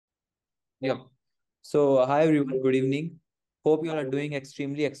Yep. So, hi everyone, good evening. Hope you all are doing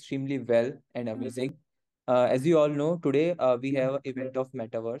extremely well and amazing. As you all know, today we have an event of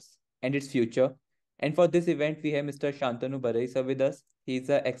Metaverse and its future. And for this event, we have Mr. Shantanu Barai sir with us.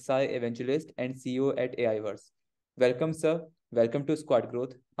 He's a XI evangelist and CEO at AIverse. Welcome, sir. Welcome to Squad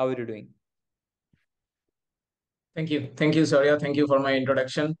Growth. How are you doing? Thank you. Thank you, Surya. Thank you for my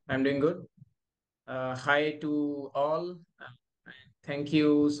introduction. I'm doing good. Hi to all. Thank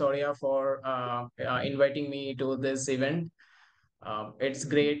you, Surya, for inviting me to this event. It's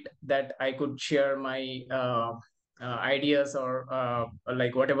great that I could share my ideas or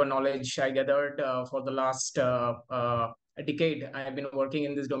like whatever knowledge I gathered for the last decade. I've been working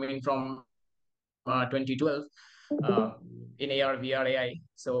in this domain from 2012 uh, in AR, VR, AI.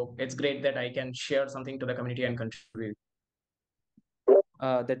 So it's great that I can share something to the community and contribute.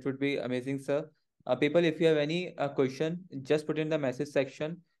 That would be amazing, sir. People, if you have any question, just put in the message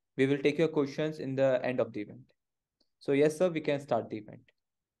section. We will take your questions in the end of the event. So, yes, sir, we can start the event.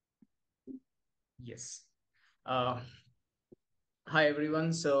 Yes. Uh, Hi,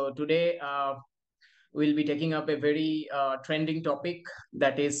 everyone. So today we'll be taking up a very trending topic,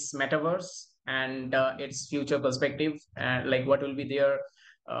 that is Metaverse and its future perspective, and like what will be there,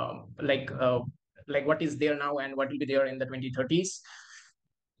 um, like uh, like what is there now and what will be there in the 2030s.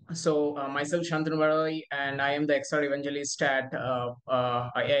 So myself, Shantanu Barai, and I am the XR evangelist at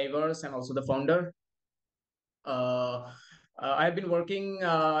AIverse and also the founder. Uh, I've been working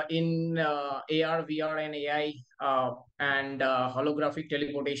in AR, VR, and AI and holographic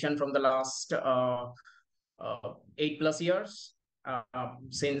teleportation from the last 8 plus years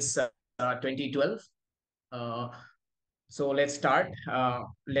since 2012. Uh, so let's start.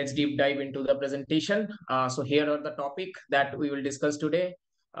 Let's deep dive into the presentation. So here are the topic that we will discuss today.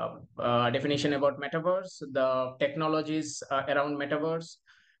 Definition about metaverse, the technologies around metaverse,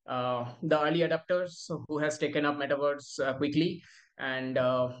 the early adapters who has taken up metaverse quickly, and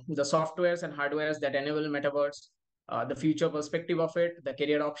the softwares and hardwares that enable metaverse, the future perspective of it, the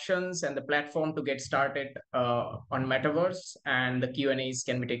career options, and the platform to get started on metaverse, and the Q&As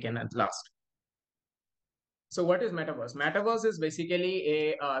can be taken at last. So what is Metaverse? Metaverse is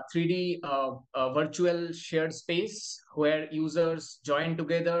basically a 3D virtual shared space where users join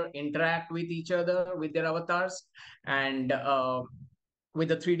together, interact with each other, with their avatars, and with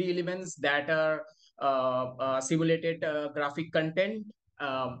the 3D elements that are simulated graphic content.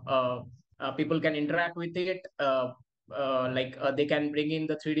 Um, uh, People can interact with it, they can bring in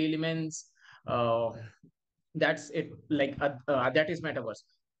the 3D elements. Uh, that's it, that is Metaverse.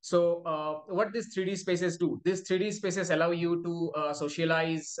 So what these 3D spaces do, these 3D spaces allow you to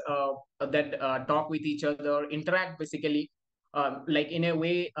socialize, talk with each other, interact basically, like in a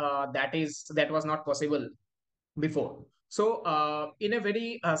way that was not possible before. So in a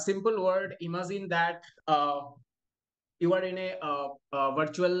very simple word, imagine that you are in a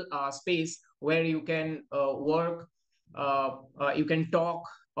virtual space where you can work, you can talk,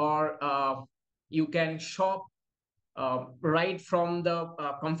 or you can shop right from the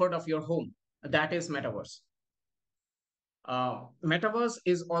comfort of your home. That is Metaverse. Metaverse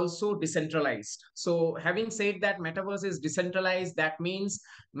is also decentralized. So, having said that Metaverse is decentralized, that means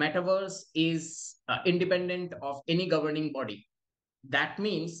Metaverse is independent of any governing body. That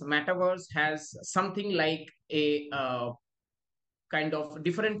means Metaverse has something like a kind of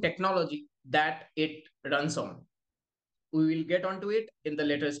different technology that it runs on. We will get onto it in the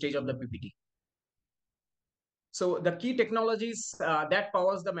later stage of the PPT. So the key technologies that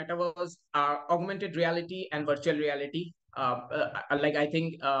powers the metaverse are augmented reality and virtual reality. Like I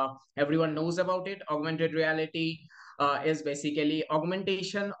think everyone knows about it. Augmented reality is basically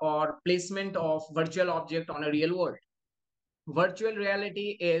augmentation or placement of virtual object on a real world. Virtual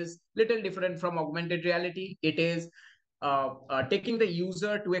reality is little different from augmented reality. It is taking the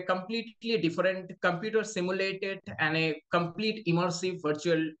user to a completely different computer simulated and a complete immersive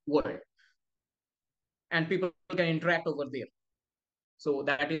virtual world, and people can interact over there. So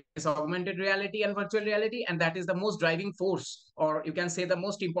that is augmented reality and virtual reality, and that is the most driving force, or you can say the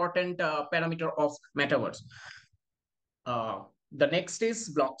most important parameter of metaverse. The next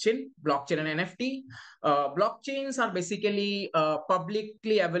is blockchain and NFT. Blockchains are basically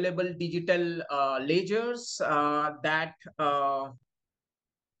publicly available digital ledgers uh, that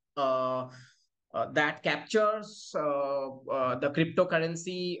captures the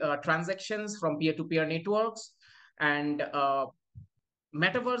cryptocurrency transactions from peer-to-peer networks, and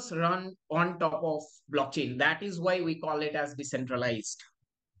metaverse run on top of blockchain. That is why we call it as decentralized.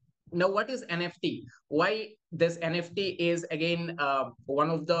 Now, what is NFT? Why this NFT is again one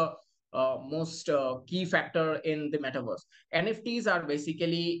of the most key factor in the metaverse. NFTs are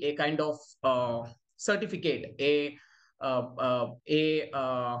basically a kind of certificate, a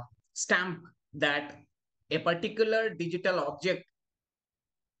stamp that a particular digital object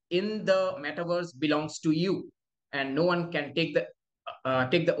in the metaverse belongs to you, and no one can take the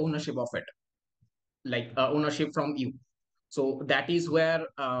ownership of it, like ownership from you. So that is where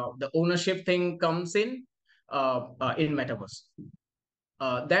the ownership thing comes in metaverse.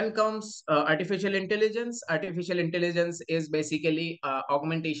 Then comes artificial intelligence. Artificial intelligence is basically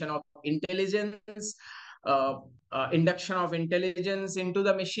augmentation of intelligence, uh, induction of intelligence into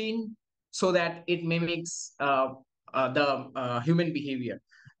the machine so that it mimics the human behavior.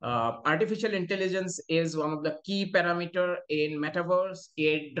 Artificial intelligence is one of the key parameter in metaverse.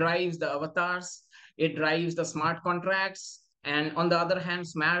 It drives the avatars, it drives the smart contracts, and on the other hand,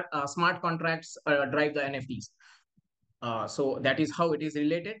 smart contracts drive the NFTs. So that is how it is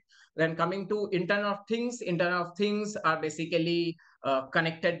related. Then coming to Internet of Things are basically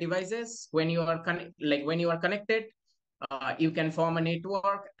connected devices. When you are when you are connected, you can form a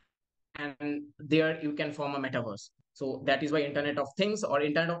network, and there you can form a metaverse. So that is why Internet of Things or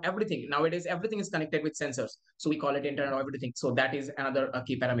Internet of Everything. Nowadays, everything is connected with sensors, so we call it Internet of Everything. So that is another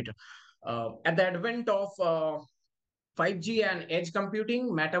key parameter. At the advent of 5G and edge computing,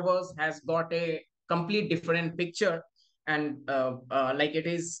 metaverse has got a complete different picture, and like it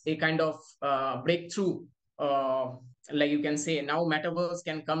is a kind of breakthrough. Uh, like you can say now, metaverse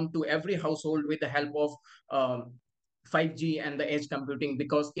can come to every household with the help of 5G and the edge computing,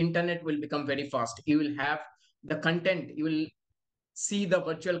 because internet will become very fast. You will have the content, you will see the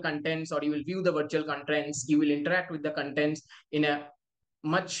virtual contents, or you will view the virtual contents, you will interact with the contents in a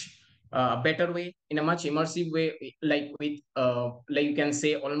much better way, in a much immersive way, like you can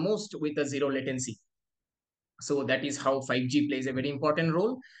say almost with a zero latency. So that is how 5G plays a very important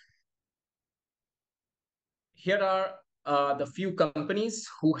role. Here are the few companies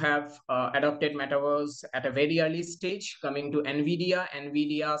who have adopted metaverse at a very early stage. Coming to Nvidia,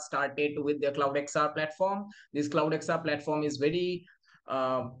 Nvidia started with their Cloud XR platform. This Cloud XR platform is very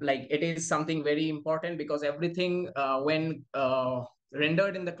like it is something very important, because everything when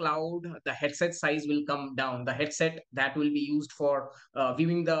rendered in the cloud, the headset size will come down. The headset that will be used for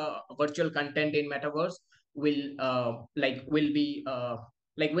viewing the virtual content in metaverse will be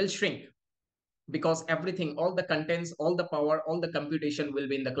will shrink, because everything, all the contents, all the power, all the computation will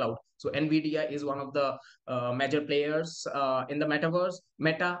be in the cloud. So Nvidia is one of the major players in the metaverse.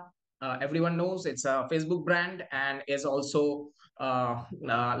 Meta, everyone knows, it's a Facebook brand, and is also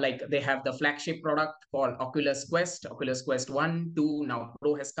like they have the flagship product called Oculus Quest 1, 2, now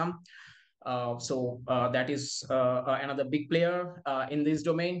Pro has come. That is another big player in this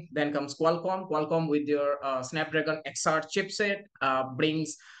domain. Then comes Qualcomm. Qualcomm with your Snapdragon XR chipset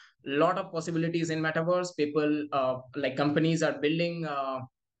brings a lot of possibilities in metaverse. People like companies are building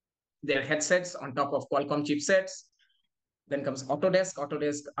their headsets on top of Qualcomm chipsets. Then comes Autodesk.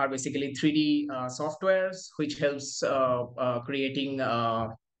 Autodesk are basically 3D softwares which helps creating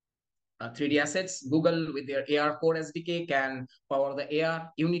 3D assets. Google with their AR Core SDK can power the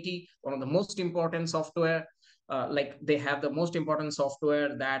AR. Unity, one of the most important software. Like they have the most important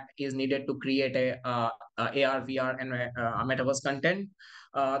software that is needed to create a AR, VR, and metaverse content.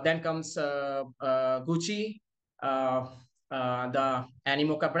 Then comes Gucci, uh, the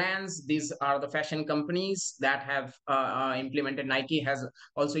Animoca brands. These are the fashion companies that have implemented. Nike has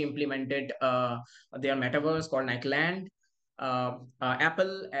also implemented their metaverse called Nikeland.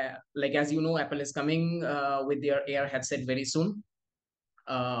 Apple, like as you know, Apple is coming with their AR headset very soon.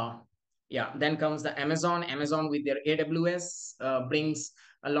 Uh, yeah, then comes the Amazon. Amazon with their AWS brings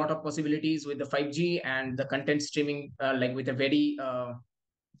a lot of possibilities with the 5G and the content streaming, like with a very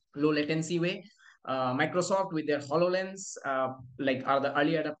low latency way. Microsoft with their HoloLens, like are the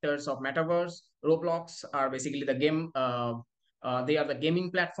early adopters of metaverse. Roblox are basically the game. They are the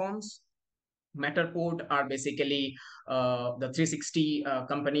gaming platforms. Matterport are basically the 360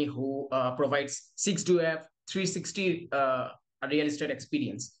 company who provides 6 to have 360 real estate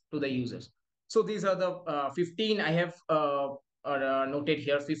experience to the users. So these are the 15 I have noted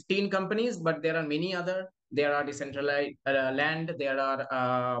here, 15 companies, but there are many other. There are decentralized land, there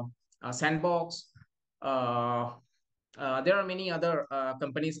are Sandbox, uh, there are many other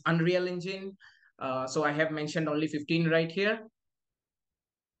companies, Unreal Engine. So I have mentioned only 15 right here.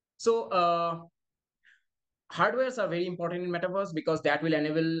 So hardwares are very important in metaverse, because that will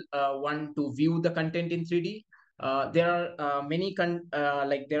enable one to view the content in 3D. There are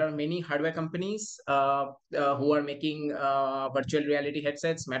there are many hardware companies who are making virtual reality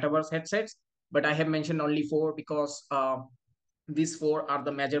headsets, metaverse headsets, but I have mentioned only four, because these four are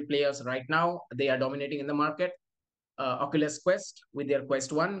the major players right now. They are dominating in the market. Oculus Quest with their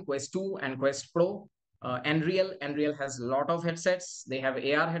Quest 1, Quest 2, and Quest Pro. Unreal has a lot of headsets. They have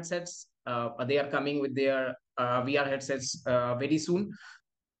AR headsets. They are coming with their VR headsets very soon.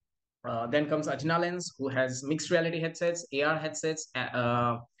 Then comes Ajna Lens, who has mixed reality headsets, AR headsets,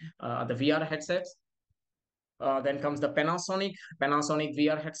 the VR headsets. Then comes the Panasonic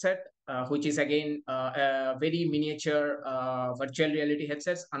VR headset, which is again a very miniature virtual reality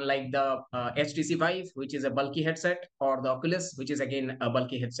headsets, unlike the HTC Vive, which is a bulky headset, or the Oculus, which is again a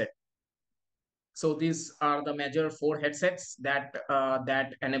bulky headset. So these are the major four headsets that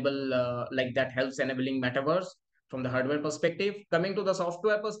enable that helps enabling metaverse from the hardware perspective. Coming to the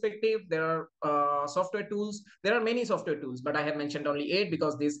software perspective, there are software tools. There are many software tools, but I have mentioned only 8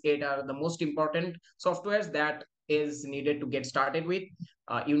 because these 8 are the most important softwares that is needed to get started with.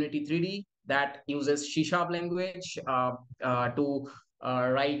 Unity 3D, that uses C# language to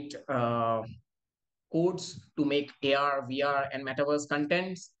write codes to make AR, VR, and metaverse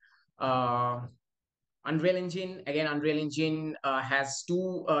contents. Uh, Unreal Engine, again, Unreal Engine has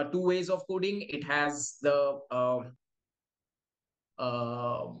two ways of coding. It has the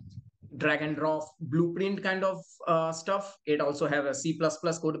uh, drag and drop blueprint kind of stuff. It also have a C++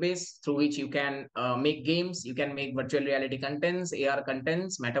 code base through which you can make games, you can make virtual reality contents, AR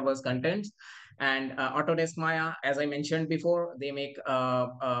contents, metaverse contents. And Autodesk Maya, as I mentioned before, they make they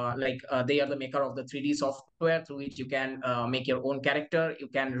are the maker of the 3D software through which you can make your own character, you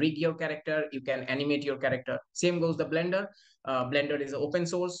can rig your character, you can animate your character. Same goes the Blender. Blender is open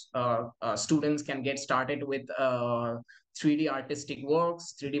source. Students can get started with 3D artistic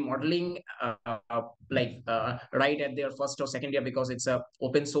works, 3D modeling, right at their first or second year because it's a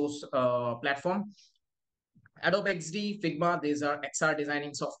open source platform. Adobe XD, Figma, these are XR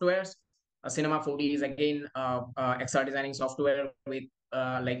designing softwares. Cinema 4D is again XR designing software with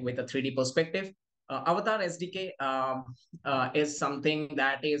with a 3D perspective. Avatar SDK is something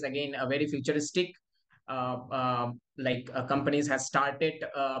that is again a very futuristic. Companies have started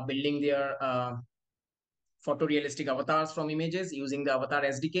building their photorealistic avatars from images using the Avatar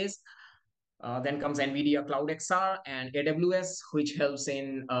SDKs. Then comes NVIDIA Cloud XR and AWS, which helps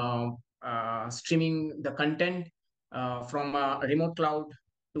in streaming the content from a remote cloud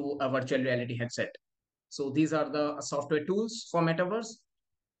to a virtual reality headset. So these are the software tools for Metaverse.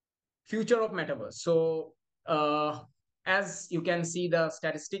 Future of Metaverse. So as you can see the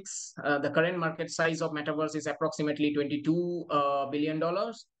statistics, the current market size of Metaverse is approximately $22 billion,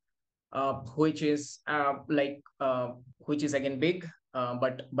 which is again big.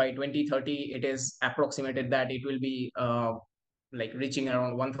 But by 2030, it is approximated that it will be reaching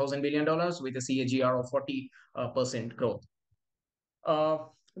around $1,000 billion with a CAGR of 40% growth.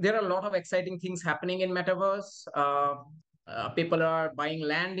 There are a lot of exciting things happening in Metaverse. People are buying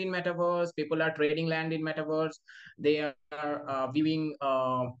land in Metaverse. People are trading land in Metaverse. They are viewing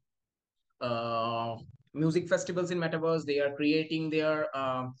uh, music festivals in Metaverse. They are creating their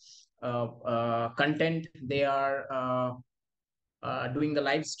content. They are doing the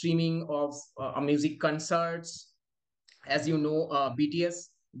live streaming of music concerts. As you know,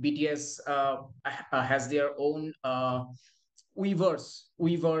 BTS has their own Weavers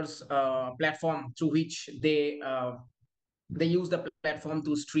platform through which they use the platform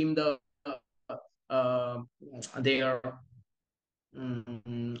to stream uh, their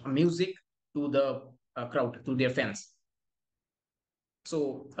music to the crowd, to their fans.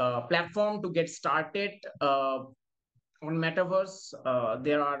 So platform to get started on Metaverse,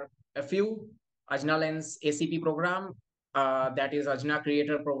 there are a few. Ajna Lens ACP program, that is Ajna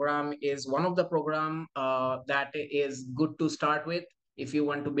Creator Program, is one of the program that is good to start with if you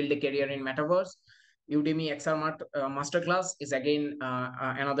want to build a career in Metaverse. Udemy XR Masterclass is again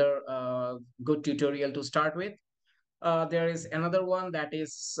another good tutorial to start with. There is another one that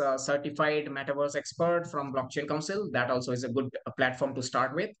is Certified Metaverse Expert from Blockchain Council. That also is a good platform to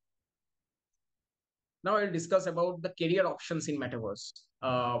start with. Now I'll discuss about the career options in Metaverse.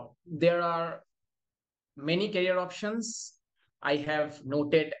 There are many career options. I have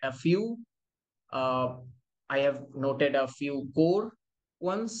noted a few. Uh, I have noted a few core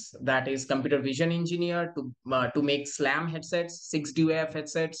ones. That is computer vision engineer to make SLAM headsets, 6DOF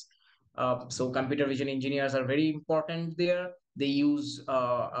headsets. So computer vision engineers are very important there. They use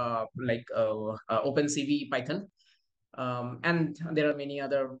OpenCV Python, and there are many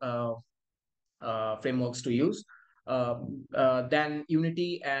other frameworks to use. Then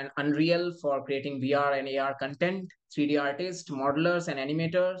Unity and Unreal for creating VR and AR content, 3D artists, modelers and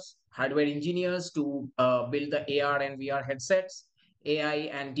animators, hardware engineers to build the AR and VR headsets, AI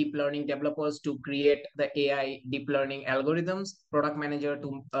and deep learning developers to create the AI deep learning algorithms, product manager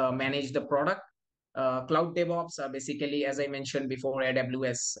to manage the product. Cloud DevOps are basically, as I mentioned before,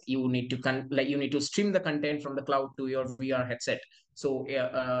 AWS. You need to you need to stream the content from the cloud to your VR headset. So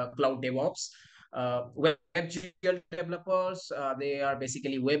Cloud DevOps. WebGL developers, they are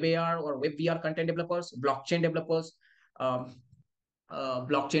basically web AR or web VR content developers. Blockchain developers. Um,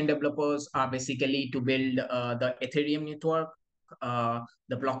 Blockchain developers are basically to build the Ethereum network,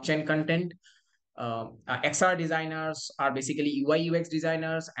 the blockchain content. XR designers are basically UI UX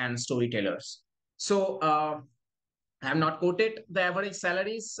designers and storytellers. So I have not quoted the average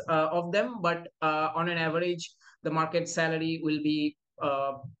salaries of them, but on an average, the market salary will be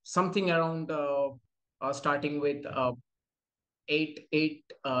something around starting with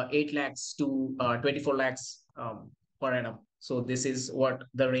 8 lakhs to 24 lakhs per annum. So this is what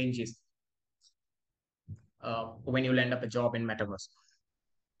the range is when you land up a job in metaverse.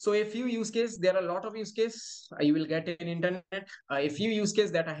 So a few use case, there are a lot of use case you will get in internet. A few use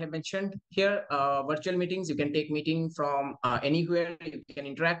case that I have mentioned here, virtual meetings, you can take meeting from anywhere. You can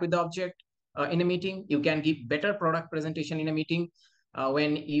interact with the object in a meeting. You can give better product presentation in a meeting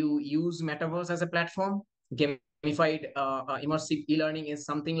when you use metaverse as a platform. Gamified immersive e-learning is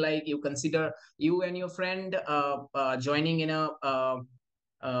something like you consider you and your friend joining in a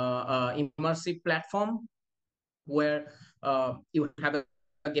immersive platform where you have a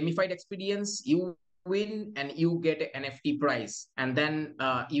gamified experience, you win and you get an NFT prize, and then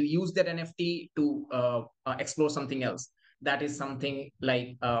you use that NFT to explore something else. That is something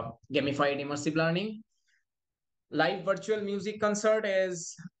like gamified immersive learning. Live virtual music concert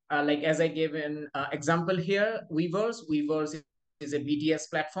is like as I gave an example here, Weavers is a BTS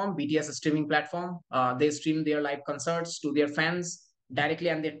platform, BTS streaming platform. They stream their live concerts to their fans directly,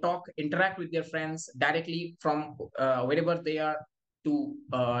 and they talk, interact with their friends directly from wherever they are to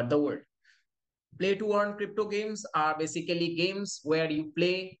the world. Play to earn crypto games are basically games where you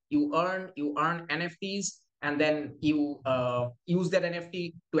earn NFTs, and then you use that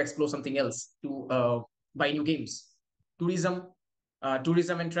NFT to explore something else, to buy new games. Tourism,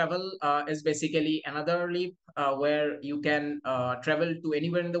 tourism and travel is basically another leap where you can travel to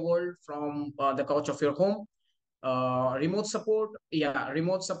anywhere in the world from the couch of your home. Remote support, yeah,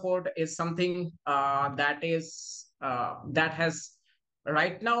 remote support is something that has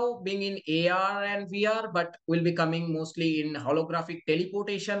right now being in AR and VR, but will be coming mostly in holographic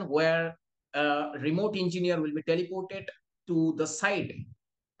teleportation, where a remote engineer will be teleported to the site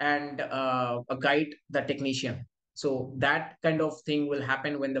and guide the technician. So that kind of thing will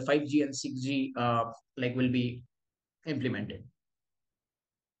happen when the 5G and 6G like will be implemented.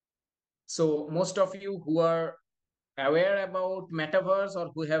 So most of you who are aware about metaverse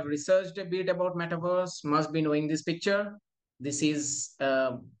or who have researched a bit about metaverse must be knowing this picture. This is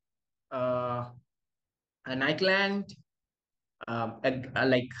uh, a Nightland,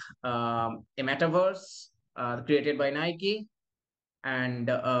 like a metaverse created by Nike, and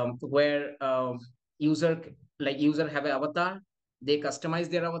where user user have an avatar. They customize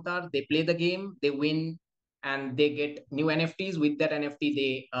their avatar, they play the game, they win, and they get new NFTs. With that NFT,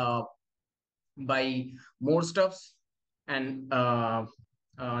 they buy more stuffs, and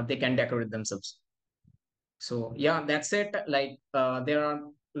they can decorate themselves. So yeah, that's it. There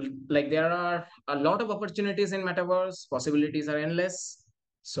are a lot of opportunities in metaverse. Possibilities are endless.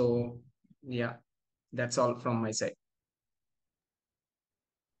 So yeah, that's all from my side.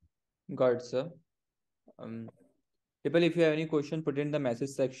 Got it, sir. Um, People, if you have any question, put it in the message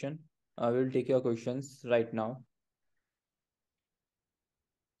section. We will take your questions right now.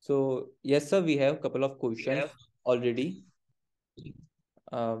 So, yes, sir, we have a couple of Yeah. questions already.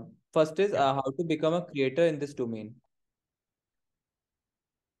 First is Yeah. how to become a creator in this domain.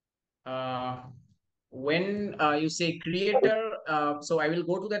 Uh, when you say creator, so I will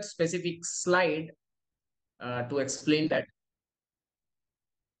go to that specific slide to explain that.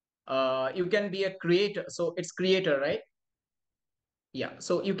 You can be a creator. So it's creator, right? Yeah,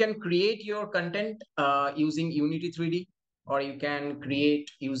 so you can create your content using Unity 3D, or you can create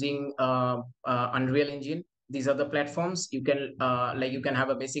using Unreal Engine. These are the platforms. You can you can have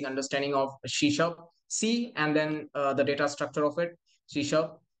a basic understanding of C Sharp, C, and then the data structure of it, C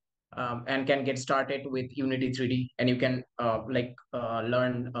Sharp, and can get started with Unity 3D, and you can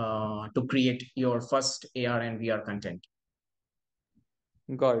learn to create your first AR and VR content.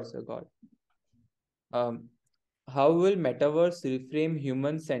 Got it, sir, got it. Um, how will metaverse reframe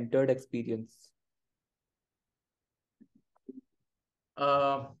human-centered experience?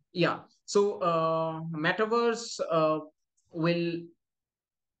 Yeah, so metaverse will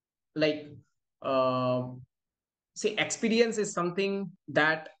like uh, see, experience is something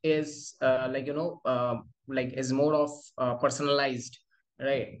that is like is more of personalized,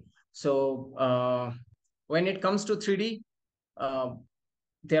 right? So when it comes to 3D, uh,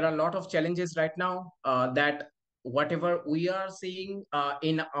 there are a lot of challenges right now, that whatever we are seeing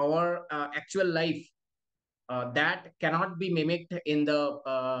in our actual life, that cannot be mimicked in the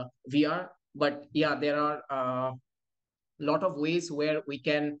VR. But yeah, there are a lot of ways where we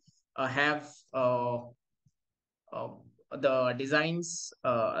can have uh, the designs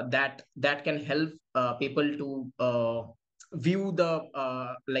that can help people to view the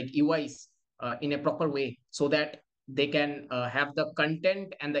like UIs in a proper way, so that they can have the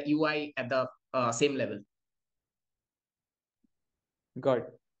content and the UI at the same level. Got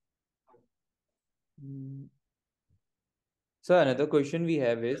it. Mm. So another question we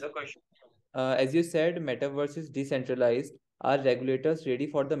have is, as you said, metaverse is decentralized. Are regulators ready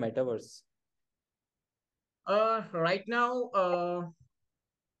for the metaverse? Right now,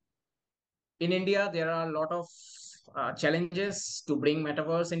 in India, there are a lot of challenges to bring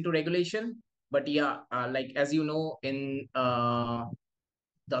metaverse into regulation. But yeah, like as you know, in the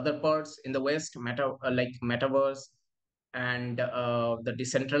other parts in the West, like metaverse and the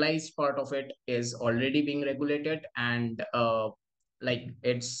decentralized part of it is already being regulated, and like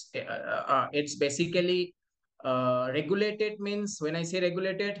it's basically regulated. Means when I say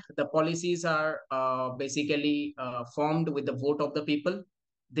regulated, the policies are basically formed with the vote of the people.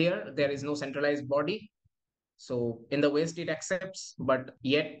 There is no centralized body. So in the West it accepts, but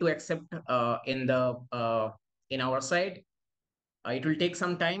yet to accept in our side. It will take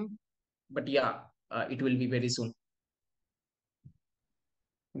some time, but yeah, it will be very soon.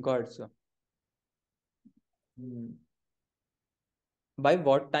 Got it, sir. Mm. By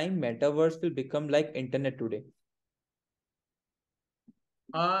what time metaverse will become like internet today?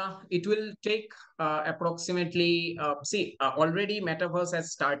 It will take approximately, already Metaverse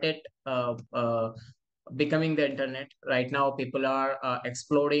has started becoming the internet. Right now, people are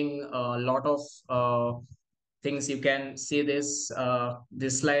exploring a lot of things. You can see this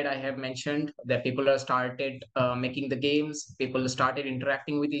slide I have mentioned, that people have started making the games, people started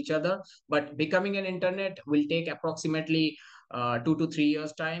interacting with each other. But becoming an internet will take approximately 2 to 3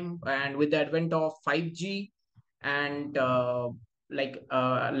 years time. And with the advent of 5G and like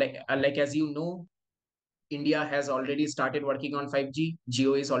as you know, India has already started working on 5G.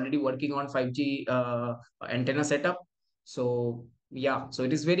 Geo is already working on 5G antenna setup. So yeah, so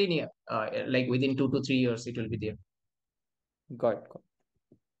it is very near. Like within 2 to 3 years, it will be there. Got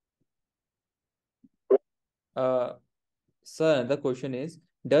it. Uh, Sir, another question is,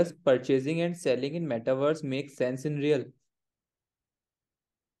 does purchasing and selling in metaverse make sense in real?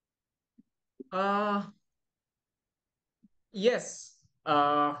 Uh, yes.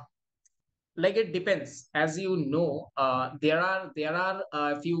 Like it depends. As you know, there are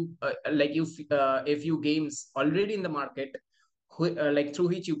a few a few games already in the market, like through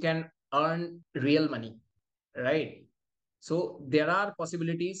which you can earn real money, right? So there are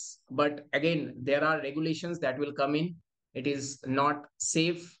possibilities, but again, there are regulations that will come in. It is not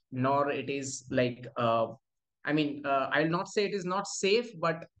safe, nor it is like I'll not say it is not safe,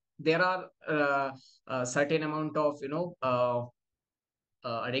 but there are a certain amount of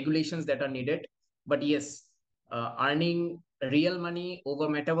regulations that are needed. But yes, earning real money over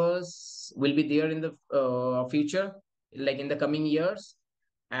metaverse will be there in the future, like in the coming years.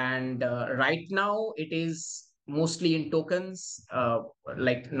 And right now, it is mostly in tokens,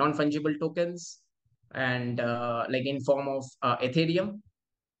 like non-fungible tokens, and like in form of Ethereum.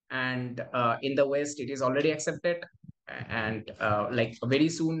 And in the West, it is already accepted. And like very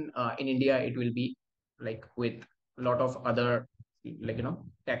soon in India, it will be like with a lot of other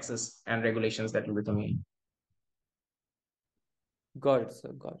taxes and regulations that will be coming in. Got it,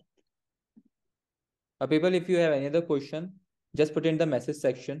 sir. Got it. People, if you have any other question, just put in the message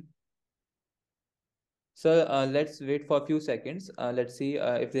section. So let's wait for a few seconds. Let's see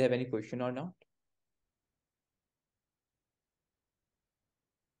if they have any question or not.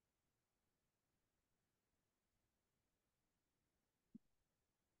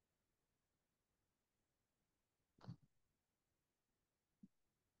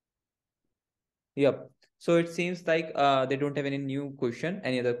 Yep. So it seems like they don't have any new question,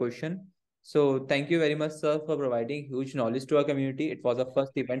 any other question. So thank you very much, sir, for providing huge knowledge to our community. It was a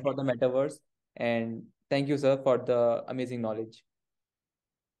first event for the metaverse, and thank you, sir, for the amazing knowledge.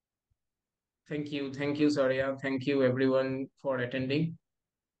 Thank you, Surya. Thank you, everyone, for attending.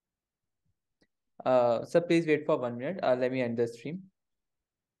 Sir, please wait for 1 minute. Let me end the stream.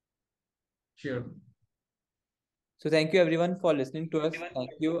 Sure. So thank you everyone for listening to us.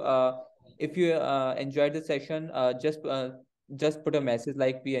 Thank you. If you enjoyed the session, just put a message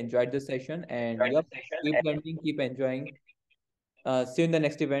like we enjoyed the session, and yep, keep learning, keep enjoying. See you in the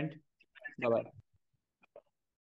next event. Bye bye.